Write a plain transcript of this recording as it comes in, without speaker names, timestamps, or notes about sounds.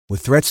With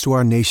threats to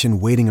our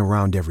nation waiting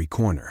around every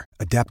corner,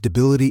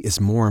 adaptability is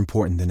more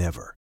important than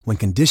ever. When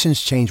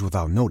conditions change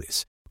without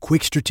notice,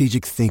 quick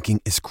strategic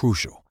thinking is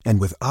crucial.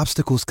 And with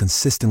obstacles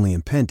consistently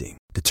impending,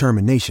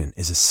 determination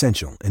is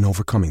essential in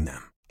overcoming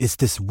them. It's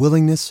this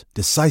willingness,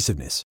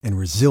 decisiveness, and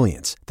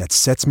resilience that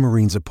sets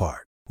Marines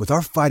apart. With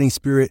our fighting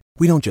spirit,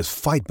 we don't just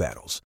fight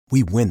battles,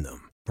 we win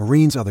them.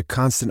 Marines are the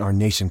constant our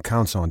nation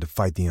counts on to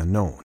fight the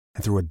unknown.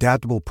 And through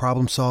adaptable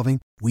problem solving,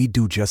 we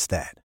do just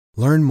that.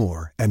 Learn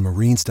more at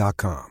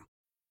marines.com.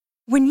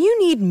 When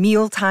you need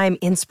mealtime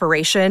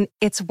inspiration,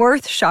 it's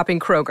worth shopping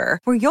Kroger,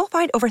 where you'll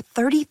find over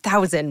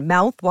 30,000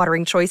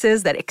 mouth-watering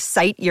choices that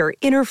excite your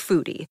inner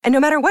foodie. And no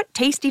matter what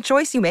tasty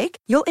choice you make,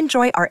 you'll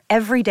enjoy our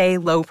everyday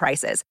low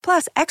prices,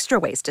 plus extra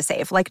ways to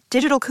save, like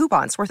digital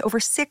coupons worth over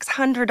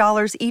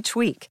 $600 each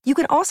week. You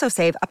can also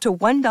save up to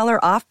 $1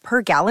 off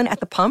per gallon at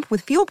the pump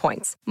with fuel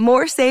points.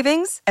 More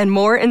savings and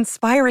more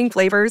inspiring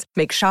flavors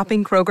make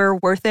shopping Kroger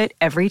worth it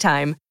every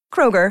time.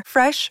 Kroger,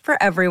 fresh for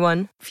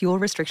everyone. Fuel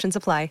restrictions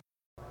apply.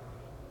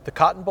 The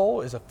Cotton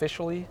Bowl is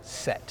officially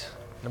set.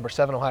 Number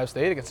 7 Ohio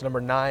State against number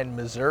 9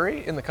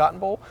 Missouri in the Cotton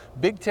Bowl.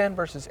 Big Ten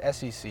versus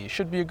SEC.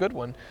 Should be a good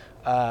one.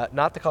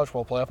 Not the college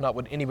football playoff, not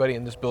what anybody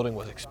in this building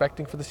was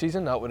expecting for the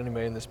season, not what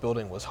anybody in this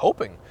building was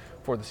hoping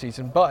for the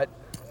season, but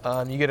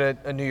you get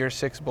a New Year's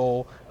Six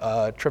Bowl,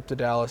 trip to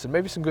Dallas, and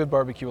maybe some good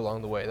barbecue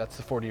along the way. That's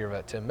the 40-year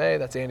vet Tim May,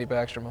 that's Andy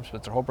Backstrom, I'm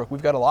Spencer Holbrook.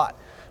 We've got a lot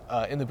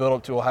in the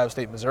build-up to Ohio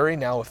State, Missouri,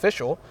 now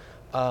official.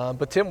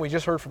 But Tim, we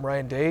just heard from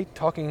Ryan Day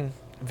talking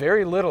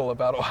very little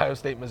about Ohio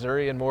State,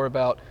 Missouri, and more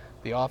about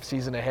the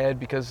offseason ahead,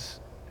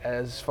 because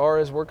as far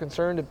as we're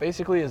concerned, it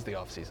basically is the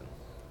offseason.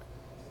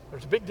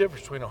 There's a big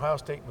difference between Ohio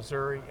State,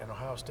 Missouri, and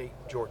Ohio State,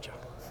 Georgia.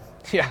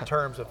 Yeah. In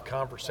terms of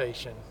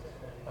conversation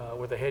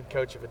with a head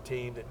coach of a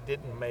team that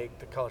didn't make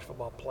the college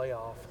football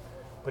playoff,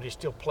 but is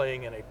still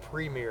playing in a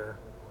premier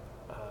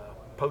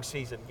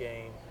postseason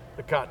game,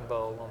 the Cotton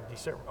Bowl,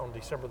 on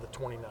December the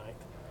 29th.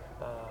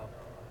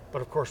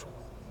 But of course,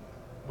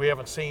 we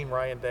haven't seen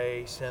Ryan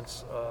Day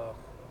since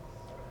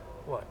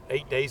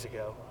 8 days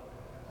ago,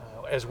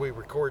 as we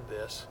record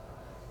this,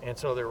 and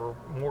so there were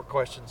more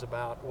questions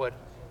about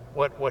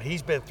what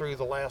he's been through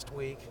the last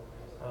week,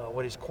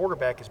 what his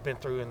quarterback has been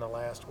through in the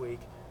last week,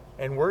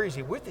 and where is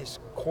he with his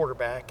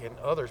quarterback and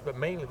others, but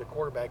mainly the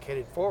quarterback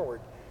headed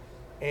forward.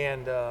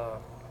 And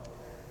I'll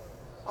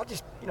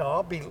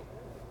be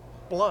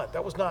blunt.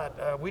 That was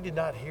not. We did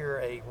not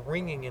hear a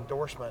ringing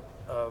endorsement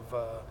of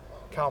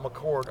Kyle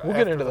McCord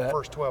after the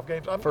first 12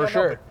 games. For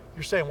sure.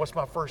 You're saying what's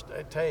my first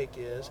take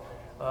is.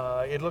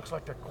 It looks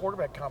like the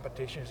quarterback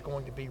competition is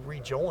going to be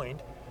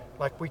rejoined,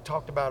 like we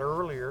talked about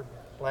earlier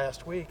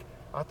last week.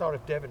 I thought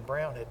if Devin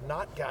Brown had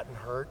not gotten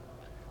hurt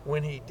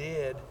when he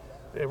did,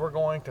 they were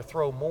going to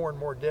throw more and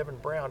more Devin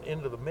Brown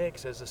into the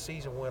mix as the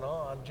season went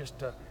on, just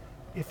to,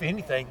 if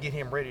anything, get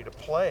him ready to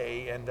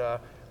play. And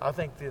I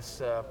think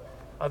this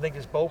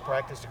bowl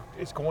practice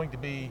is going to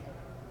be.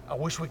 I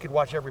wish we could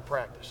watch every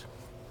practice.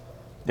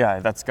 Yeah,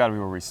 that's got to be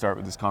where we start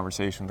with this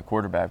conversation with the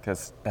quarterback,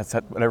 because that's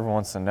what everyone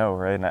wants to know,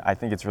 right? And I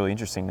think it's really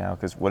interesting now,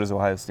 because what does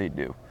Ohio State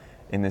do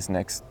in this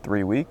next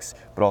 3 weeks,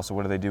 but also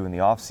what do they do in the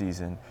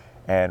offseason,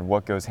 and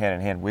what goes hand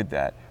in hand with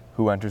that?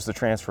 Who enters the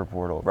transfer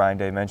portal? Ryan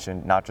Day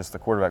mentioned not just the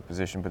quarterback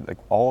position, but like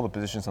all the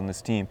positions on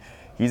this team.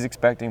 He's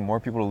expecting more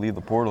people to leave the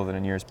portal than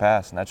in years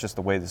past, and that's just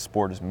the way the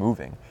sport is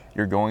moving.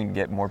 You're going to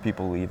get more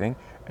people leaving,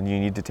 and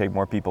you need to take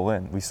more people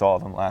in. We saw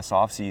them last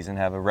offseason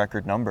have a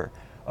record number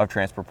of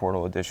transfer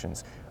portal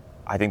additions.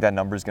 I think that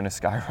number is going to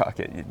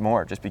skyrocket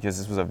more, just because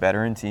this was a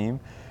veteran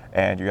team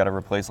and you got to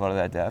replace a lot of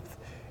that depth.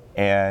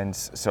 And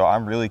so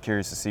I'm really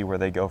curious to see where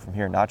they go from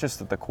here, not just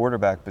at the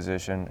quarterback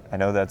position. I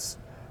know that's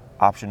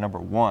option number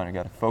one I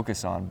got to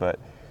focus on, but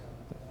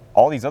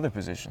all these other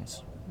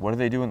positions, what do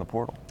they do in the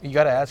portal? You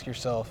got to ask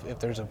yourself if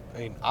there's an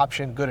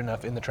option good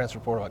enough in the transfer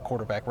portal at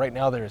quarterback. Right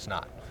now there is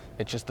not.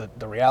 It's just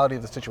the reality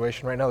of the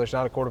situation right now. There's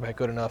not a quarterback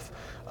good enough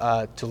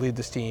to lead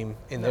this team,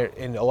 in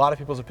a lot of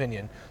people's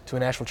opinion, to a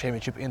national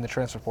championship in the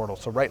transfer portal.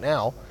 So right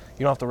now,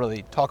 you don't have to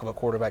really talk about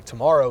quarterback.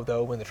 Tomorrow,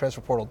 though, when the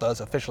transfer portal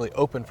does officially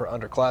open for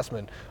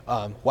underclassmen,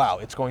 wow,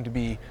 it's going to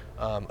be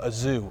a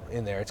zoo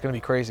in there. It's going to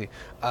be crazy.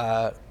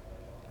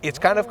 It's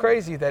kind of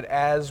crazy that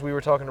as we were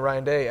talking to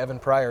Ryan Day, Evan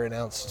Pryor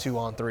announced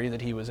 2-on-3 that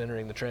he was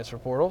entering the transfer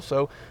portal.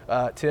 So,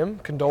 Tim,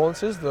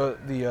 condolences.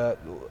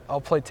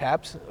 I'll play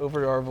taps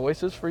over our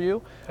voices for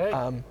you. Hey,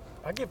 I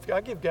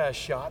give guys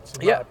shots,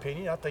 in my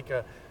opinion. I think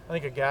a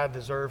guy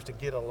deserves to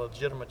get a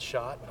legitimate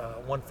shot,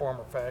 one form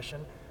or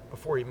fashion,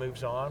 before he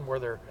moves on.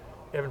 Whether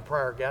Evan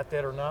Pryor got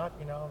that or not,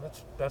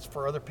 that's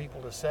for other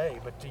people to say.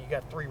 But you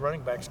got 3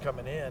 running backs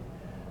coming in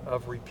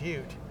of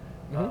repute.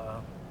 Mm-hmm.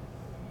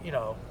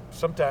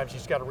 Sometimes you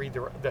just got to read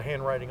the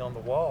handwriting on the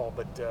wall.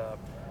 But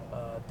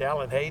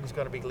Dallin Hayden's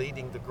going to be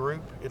leading the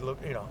group.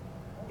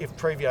 If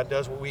Travion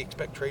does what we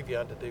expect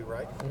Travion to do,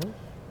 right? Mm-hmm.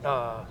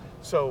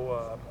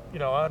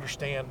 I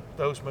understand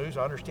those moves.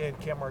 I understand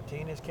Cam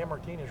Martinez. Cam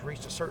Martinez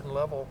reached a certain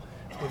level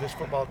with this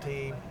football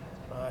team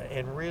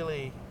and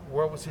really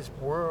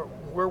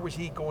where was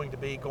he going to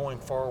be going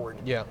forward?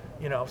 Yeah.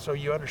 So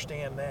you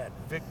understand that.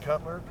 Vic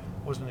Cutler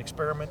was an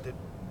experiment that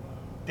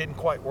didn't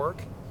quite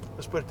work.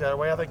 Let's put it that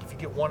way. I think if you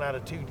get 1 out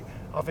of 2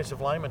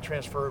 offensive linemen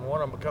transfer and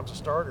one of them becomes a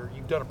starter,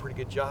 you've done a pretty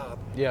good job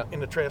in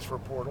the transfer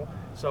portal.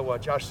 So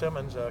Josh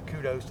Simmons,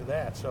 kudos to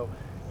that. So,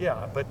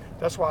 yeah, but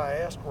that's why I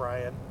asked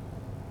Ryan,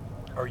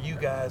 are you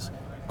guys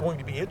going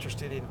to be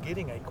interested in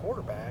getting a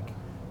quarterback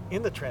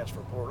in the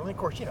transfer portal? And, of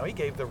course, he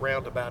gave the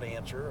roundabout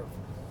answer of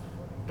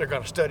they're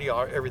going to study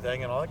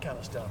everything and all that kind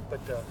of stuff.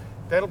 But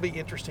that'll be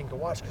interesting to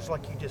watch because,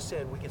 like you just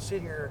said, we can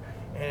sit here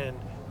and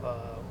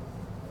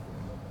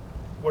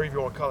whatever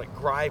you want to call it,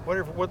 gripe, what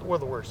are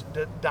the words,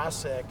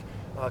 dissect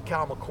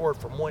Cal McCord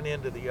from one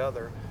end to the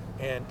other,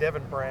 and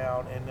Devin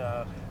Brown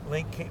and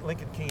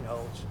Lincoln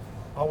Keenholz,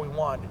 all we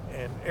want,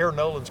 and Aaron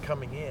Nolan's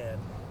coming in.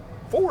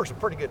 4 is a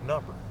pretty good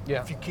number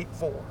if you keep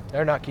 4.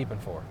 They're not keeping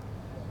 4.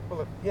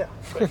 Well, yeah,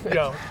 but,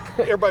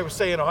 everybody was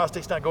saying Ohio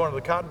State's not going to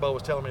the Cotton Bowl,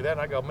 was telling me that,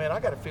 and I go, man, I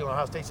got a feeling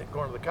Ohio State's not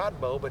going to the Cotton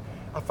Bowl, but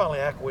I finally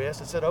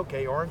acquiesced and said,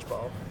 okay, Orange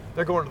Bowl,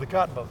 they're going to the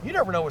Cotton Bowl. You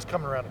never know what's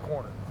coming around the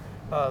corner.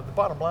 The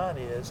bottom line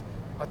is,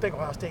 I think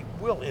Ohio State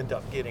will end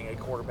up getting a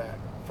quarterback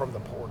from the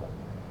portal,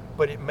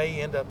 but it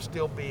may end up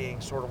still being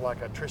sort of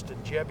like a Tristan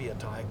Gebbia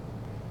type,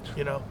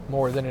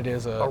 more than it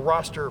is a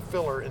roster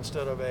filler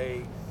instead of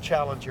a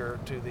challenger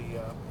to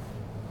the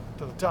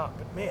top.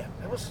 But man,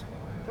 it was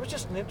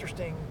just an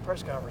interesting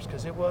press conference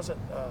because it wasn't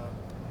a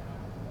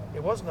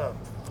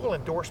full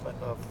endorsement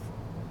of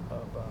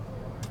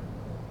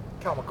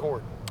Cal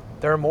McCord.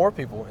 There are more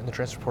people in the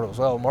transfer portal as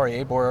well. Mari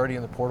Abor already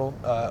in the portal,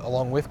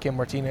 along with Kim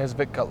Martinez,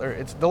 Vic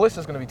Cutler. The list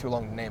is going to be too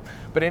long to name.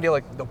 But Andy,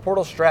 the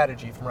portal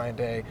strategy from Ryan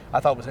Day, I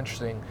thought was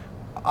interesting.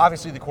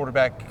 Obviously, the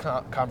quarterback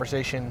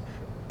conversation,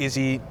 is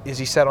he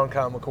set on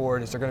Kyle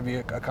McCord? Is there going to be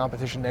a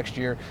competition next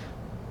year?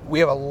 We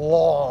have a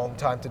long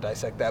time to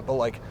dissect that.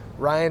 But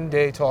Ryan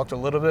Day talked a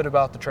little bit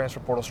about the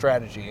transfer portal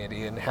strategy,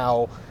 Andy, and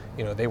how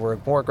they were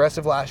more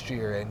aggressive last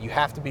year, and you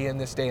have to be in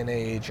this day and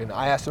age. And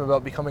I asked him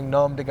about becoming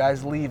numb to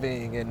guys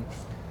leaving, and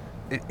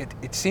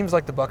it seems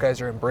like the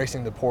Buckeyes are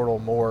embracing the portal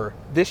more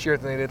this year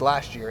than they did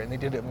last year, and they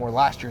did it more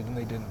last year than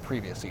they did in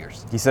previous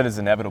years. He said it's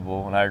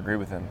inevitable, and I agree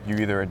with him. You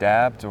either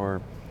adapt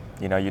or,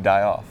 you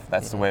die off.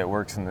 That's the way it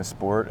works in this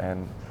sport,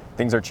 and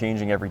things are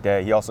changing every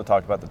day. He also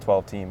talked about the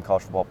 12-team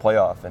college football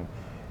playoff, and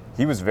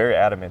he was very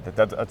adamant that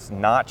that's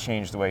not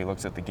changed the way he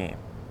looks at the game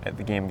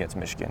against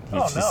Michigan.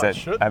 He said,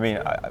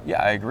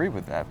 I agree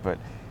with that, but,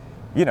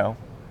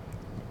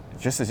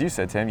 just as you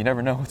said, Tim, you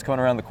never know what's going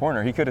around the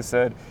corner. He could have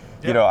said,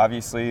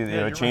 obviously,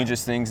 it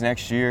changes things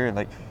next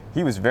year.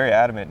 He was very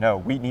adamant, no,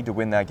 we need to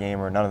win that game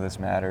or none of this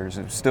matters.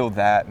 It was still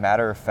that,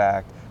 matter of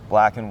fact,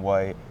 black and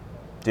white.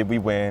 Did we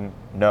win?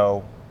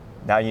 No.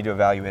 Now you need to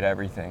evaluate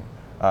everything.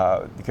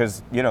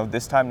 Because,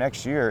 this time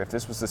next year, if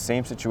this was the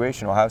same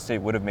situation, Ohio State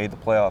would have made the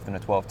playoff in a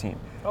 12-team.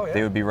 Oh, yeah.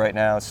 They would be right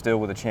now still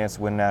with a chance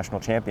to win a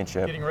national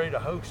championship. Getting ready to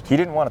host. He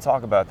didn't want to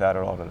talk about that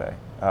at all today.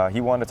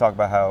 He wanted to talk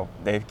about how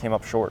they came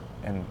up short.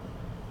 And,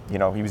 he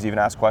was even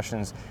asked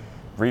questions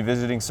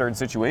revisiting certain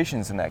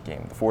situations in that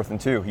game, the 4th and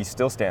 2. He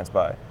still stands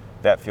by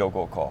that field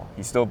goal call.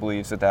 He still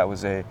believes that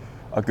was a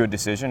good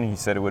decision. He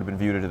said it would have been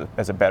viewed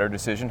as a better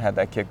decision had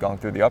that kick gone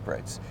through the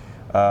uprights.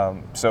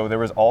 So there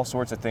was all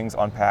sorts of things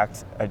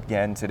unpacked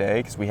again today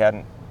because we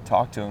hadn't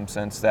talked to him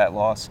since that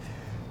loss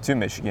to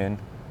Michigan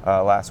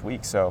last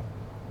week. So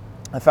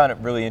I found it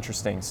really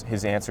interesting,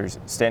 his answers,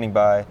 standing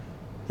by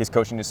his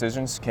coaching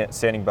decisions,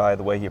 standing by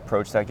the way he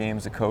approached that game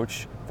as a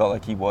coach. Felt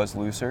like he was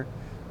looser.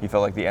 He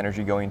felt like the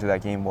energy going into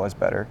that game was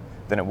better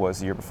than it was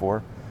the year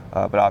before.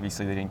 But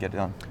obviously they didn't get it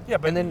done. Yeah,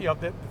 but then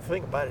the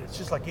thing about it, it's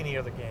just like any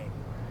other game.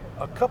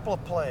 A couple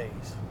of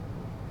plays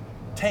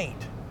taint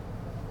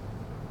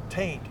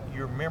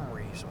your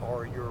memories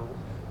or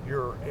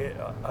your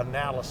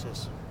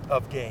analysis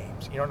of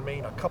games. You know what I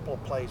mean? A couple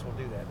of plays will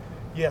do that.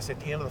 Yes, at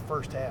the end of the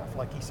first half,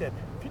 like he said,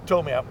 if you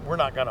told me we're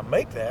not going to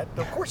make that,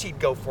 of course he'd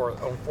go for it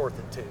on 4th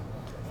and 2.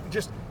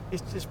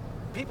 It's just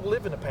people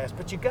live in the past,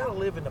 but you got to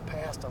live in the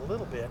past a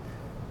little bit.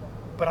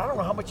 But I don't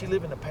know how much you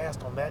live in the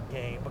past on that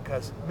game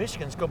because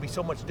Michigan's going to be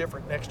so much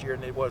different next year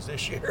than it was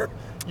this year.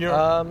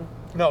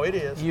 No, it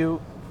is.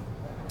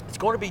 It's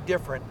going to be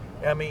different.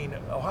 I mean,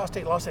 Ohio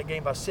State lost that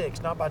game by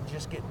 6, not by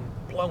just getting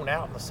blown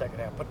out in the second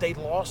half, but they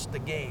lost the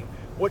game.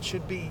 What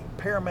should be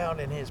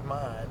paramount in his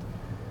mind,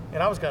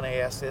 and I was going to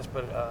ask this,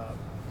 but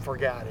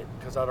forgot it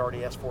because I'd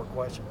already asked 4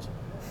 questions.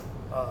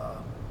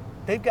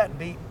 They've gotten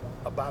beat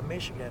by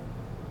Michigan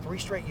 3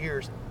 straight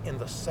years in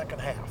the second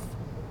half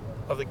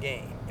of the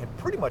game, and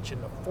pretty much in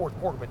the fourth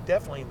quarter, but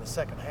definitely in the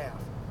second half.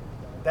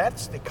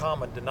 That's the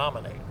common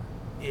denominator,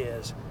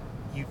 is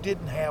you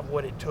didn't have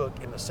what it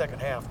took in the second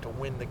half to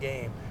win the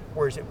game,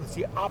 whereas it was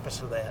the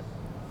opposite of that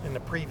in the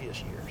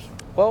previous years.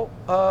 Well,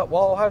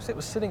 while Ohio State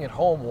was sitting at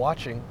home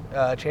watching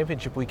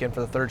championship weekend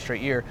for the 3rd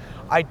straight year,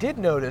 I did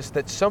notice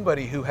that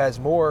somebody who has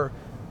more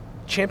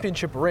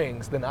championship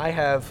rings than I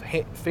have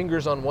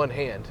fingers on one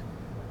hand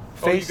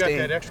you got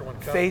that extra one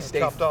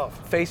chopped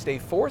off. Faced a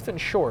 4th and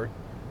short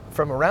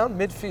from around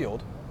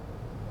midfield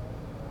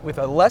with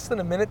less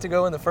than a minute to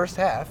go in the first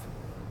half,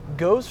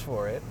 goes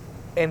for it,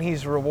 and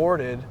he's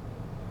rewarded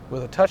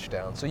with a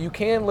touchdown. So you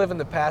can live in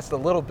the past a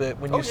little bit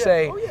when you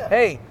say,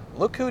 hey,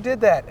 look who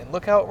did that, and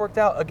look how it worked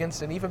out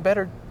against an even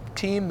better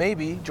team,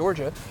 maybe,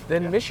 Georgia,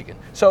 than Michigan.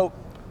 So,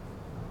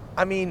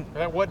 I mean,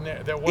 that wasn't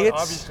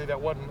obviously that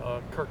wasn't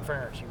Kirk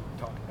Ferentz you were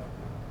talking about.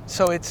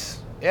 So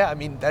I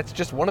mean, that's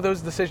just one of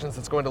those decisions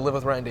that's going to live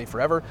with Ryan Day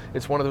forever.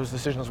 It's one of those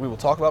decisions we will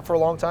talk about for a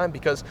long time,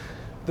 because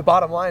the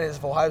bottom line is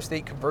if Ohio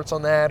State converts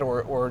on that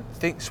or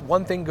thinks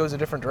one thing goes a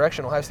different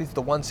direction, Ohio State's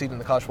the 1 seed in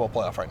the college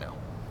football playoff right now.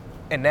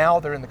 And now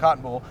they're in the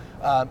Cotton Bowl.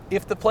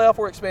 If the playoff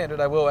were expanded,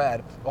 I will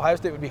add, Ohio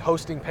State would be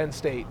hosting Penn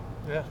State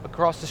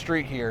across the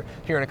street here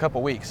in a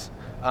couple weeks,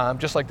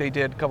 just like they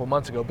did a couple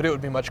months ago, but it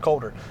would be much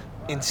colder.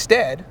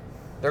 Instead,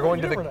 they're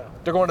going to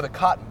the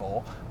Cotton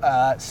Bowl,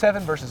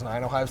 7 versus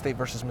 9, Ohio State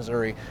versus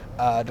Missouri,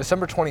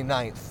 December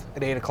 29th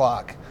at 8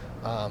 o'clock,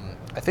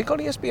 I think on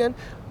ESPN.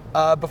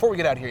 Before we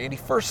get out of here, Andy,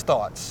 first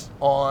thoughts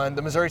on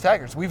the Missouri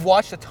Tigers. We've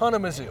watched a ton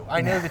of Mizzou.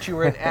 I know that you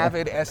were an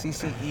avid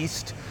SEC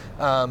East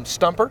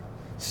stumper.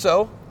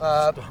 So,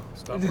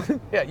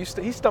 yeah,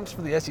 he stumps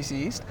for the SEC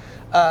East.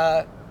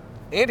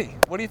 Andy,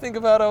 what do you think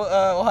about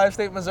Ohio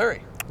State,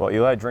 Missouri? Well,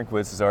 Eli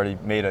Drinkwitz has already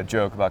made a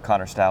joke about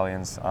Connor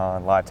Stallions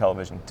on live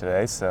television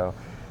today, so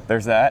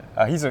there's that.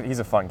 He's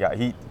a fun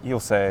guy. He'll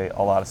say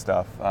a lot of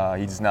stuff.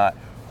 He does not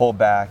hold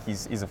back.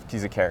 He's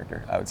a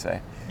character, I would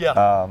say.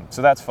 Yeah.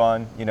 So that's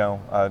fun. You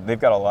know, they've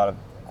got a lot of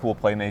cool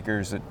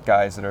playmakers,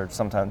 guys that are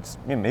sometimes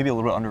maybe a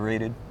little bit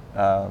underrated.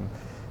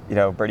 You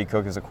know, Brady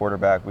Cook is a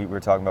quarterback we were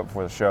talking about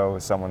before the show,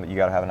 is someone that you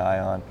got to have an eye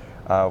on.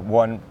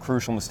 One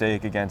crucial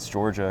mistake against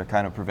Georgia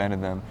kind of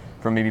prevented them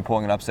from maybe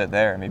pulling an upset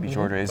there. Maybe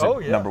Georgia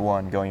isn't number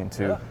 1 going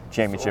into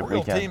championship weekend.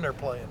 It's a real team they're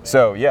playing, man.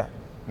 So, yeah,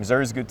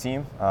 Missouri's a good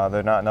team.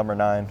 They're not number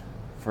 9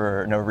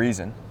 for no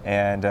reason.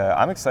 And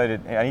I'm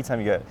excited anytime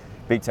you get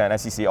Big Ten,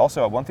 SEC.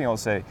 Also, one thing I'll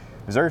say,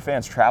 Missouri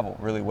fans travel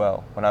really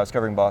well. When I was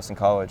covering Boston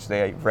College,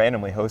 they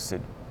randomly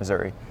hosted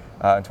Missouri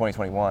in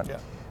 2021. Yeah.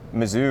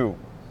 Mizzou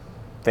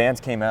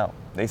fans came out.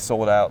 They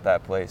sold out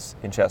that place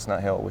in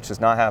Chestnut Hill, which does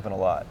not happen a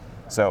lot.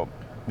 So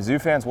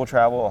Mizzou fans will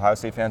travel. Ohio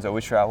State fans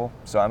always travel.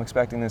 So I'm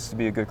expecting this to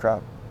be a good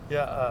crowd.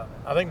 Yeah,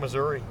 I think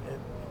Missouri,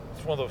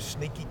 it's one of those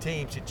sneaky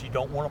teams that you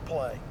don't want to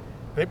play.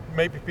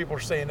 Maybe people are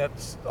saying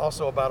that's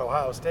also about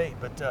Ohio State,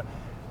 but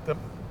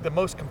the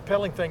most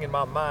compelling thing in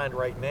my mind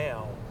right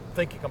now,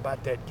 thinking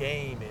about that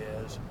game,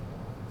 is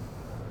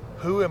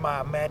who am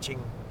I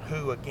matching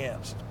who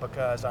against?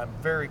 Because I'm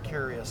very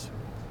curious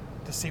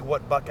to see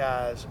what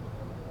Buckeyes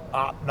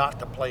opt not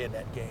to play in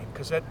that game,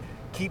 because that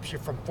keeps you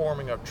from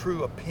forming a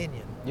true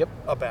opinion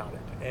about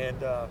it.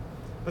 And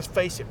let's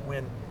face it,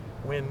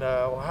 when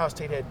Ohio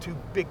State had 2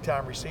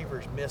 big-time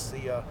receivers miss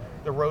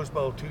the Rose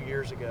Bowl 2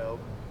 years ago,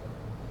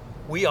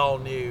 we all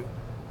knew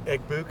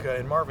Egbuka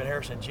and Marvin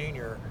Harrison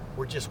Jr.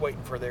 were just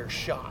waiting for their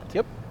shot.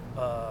 Yep.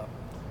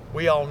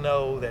 We all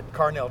know that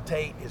Carnell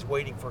Tate is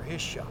waiting for his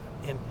shot.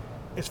 And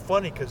it's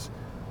funny because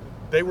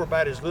they were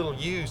about as little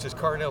used as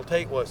Carnell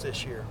Tate was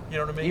this year. You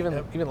know what I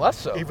mean? Even less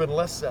so. Even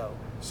less so.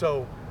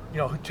 So, you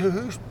know,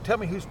 tell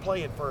me who's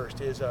playing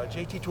first. Is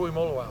JT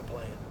Tuimoloau out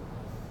playing?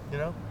 You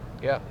know?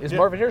 Yeah. Is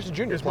Marvin Harrison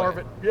Jr.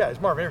 playing? Is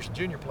Marvin Harrison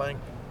Jr. playing?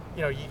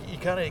 You know, you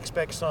kind of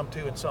expect some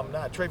to and some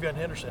not. Travion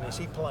Henderson, is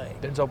he playing?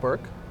 Denzel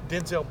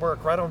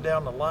Burke, right on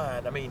down the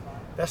line. I mean,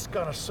 that's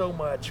gonna so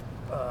much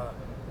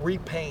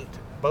repaint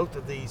both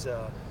of these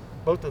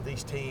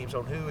teams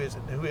on who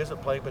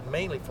isn't playing, but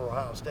mainly for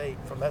Ohio State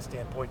from that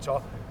standpoint.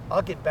 So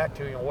I'll get back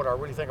to you on what I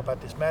really think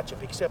about this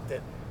matchup, except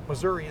that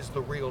Missouri is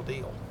the real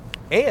deal.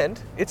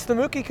 And it's the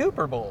Mookie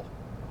Cooper Bowl.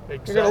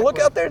 Exactly. You're going to look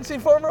out there and see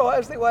former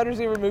Ohio State wide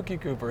receiver Mookie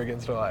Cooper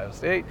against Ohio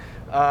State.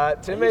 I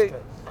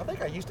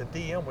think I used to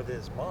DM with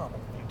his mom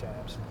a few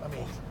times. I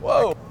mean,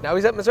 whoa. Now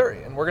he's at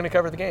Missouri, and we're going to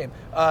cover the game.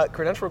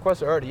 Credential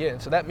requests are already in,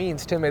 so that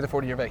means Tim May, the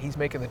 40-year vet, he's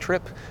making the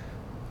trip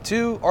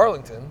to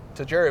Arlington,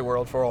 to Jerry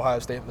World for Ohio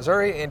State,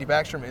 Missouri. Andy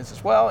Backstrom is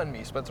as well, and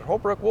me, Spencer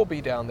Holbrook, will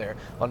be down there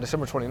on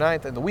December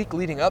 29th, and the week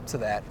leading up to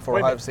that for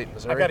Ohio State,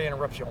 Missouri. I got to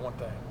interrupt you on one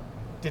thing.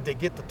 Did they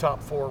get the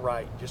top 4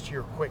 right? Just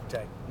your quick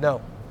take.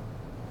 No.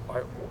 All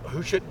right,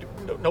 who should?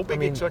 No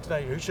big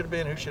instruction. Who should have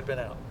been? Who should have been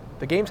out?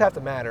 The games have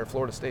to matter.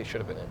 Florida State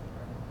should have been in.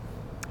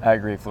 I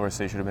agree. Florida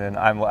State should have been in.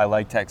 I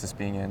like Texas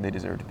being in. They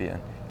deserve to be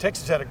in.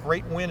 Texas had a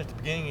great win at the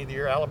beginning of the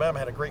year. Alabama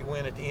had a great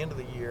win at the end of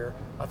the year.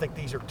 I think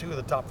these are 2 of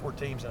the top 4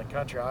 teams in the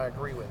country. I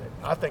agree with it.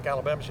 I think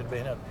Alabama should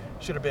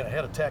have been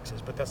ahead of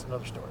Texas, but that's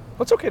another story.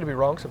 Well, it's okay to be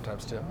wrong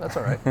sometimes, Tim. That's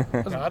all right.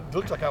 It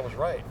looks like I was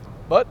right.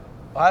 But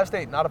Ohio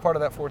State, not a part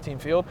of that 14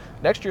 field.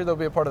 Next year, they'll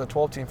be a part of the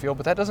 12-team field,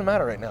 but that doesn't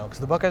matter right now because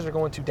the Buckeyes are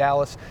going to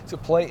Dallas to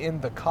play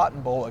in the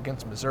Cotton Bowl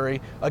against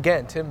Missouri.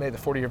 Again, Tim May, the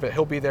 40-year vet,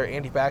 he'll be there.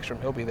 Andy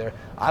Backstrom, he'll be there.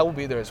 I will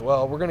be there as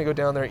well. We're going to go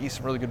down there, eat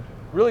some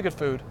really good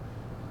food,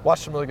 watch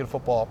some really good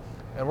football,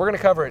 and we're going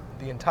to cover it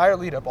the entire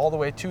lead up all the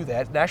way to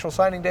that. National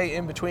Signing Day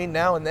in between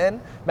now and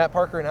then. Matt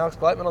Parker and Alex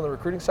Gleitman on the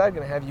recruiting side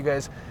going to have you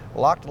guys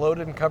locked,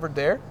 loaded, and covered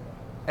there.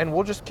 And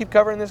we'll just keep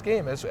covering this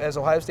game as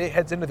Ohio State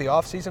heads into the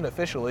offseason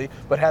officially,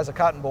 but has a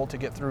Cotton Bowl to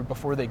get through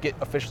before they get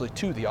officially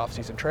to the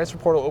offseason. Transfer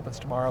portal opens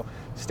tomorrow.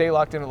 Stay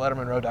locked in at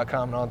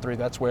LettermanRow.com and On3.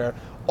 That's where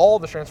all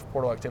the transfer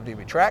portal activity will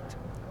be tracked.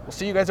 We'll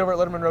see you guys over at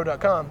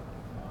LettermanRow.com.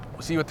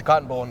 We'll see you at the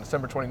Cotton Bowl on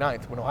December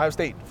 29th when Ohio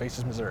State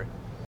faces Missouri.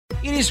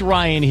 It is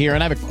Ryan here,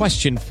 and I have a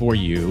question for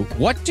you.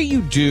 What do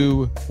you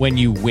do when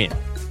you win?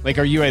 Like,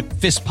 are you a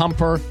fist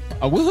pumper,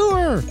 a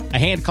woohooer, a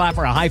hand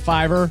clapper, a high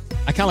fiver?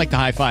 I kind of like the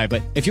high five,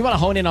 but if you want to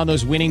hone in on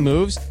those winning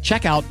moves,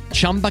 check out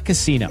Chumba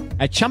Casino.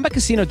 At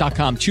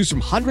ChumbaCasino.com, choose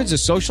from hundreds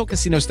of social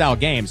casino-style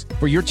games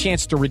for your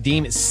chance to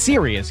redeem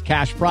serious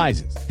cash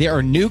prizes. There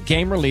are new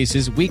game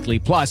releases weekly,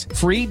 plus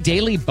free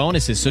daily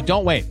bonuses. So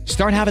don't wait.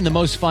 Start having the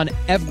most fun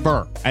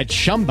ever at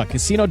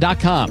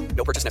ChumbaCasino.com.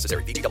 No purchase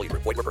necessary. VGW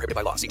Group. Void where prohibited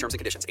by law. See terms and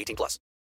conditions. 18+.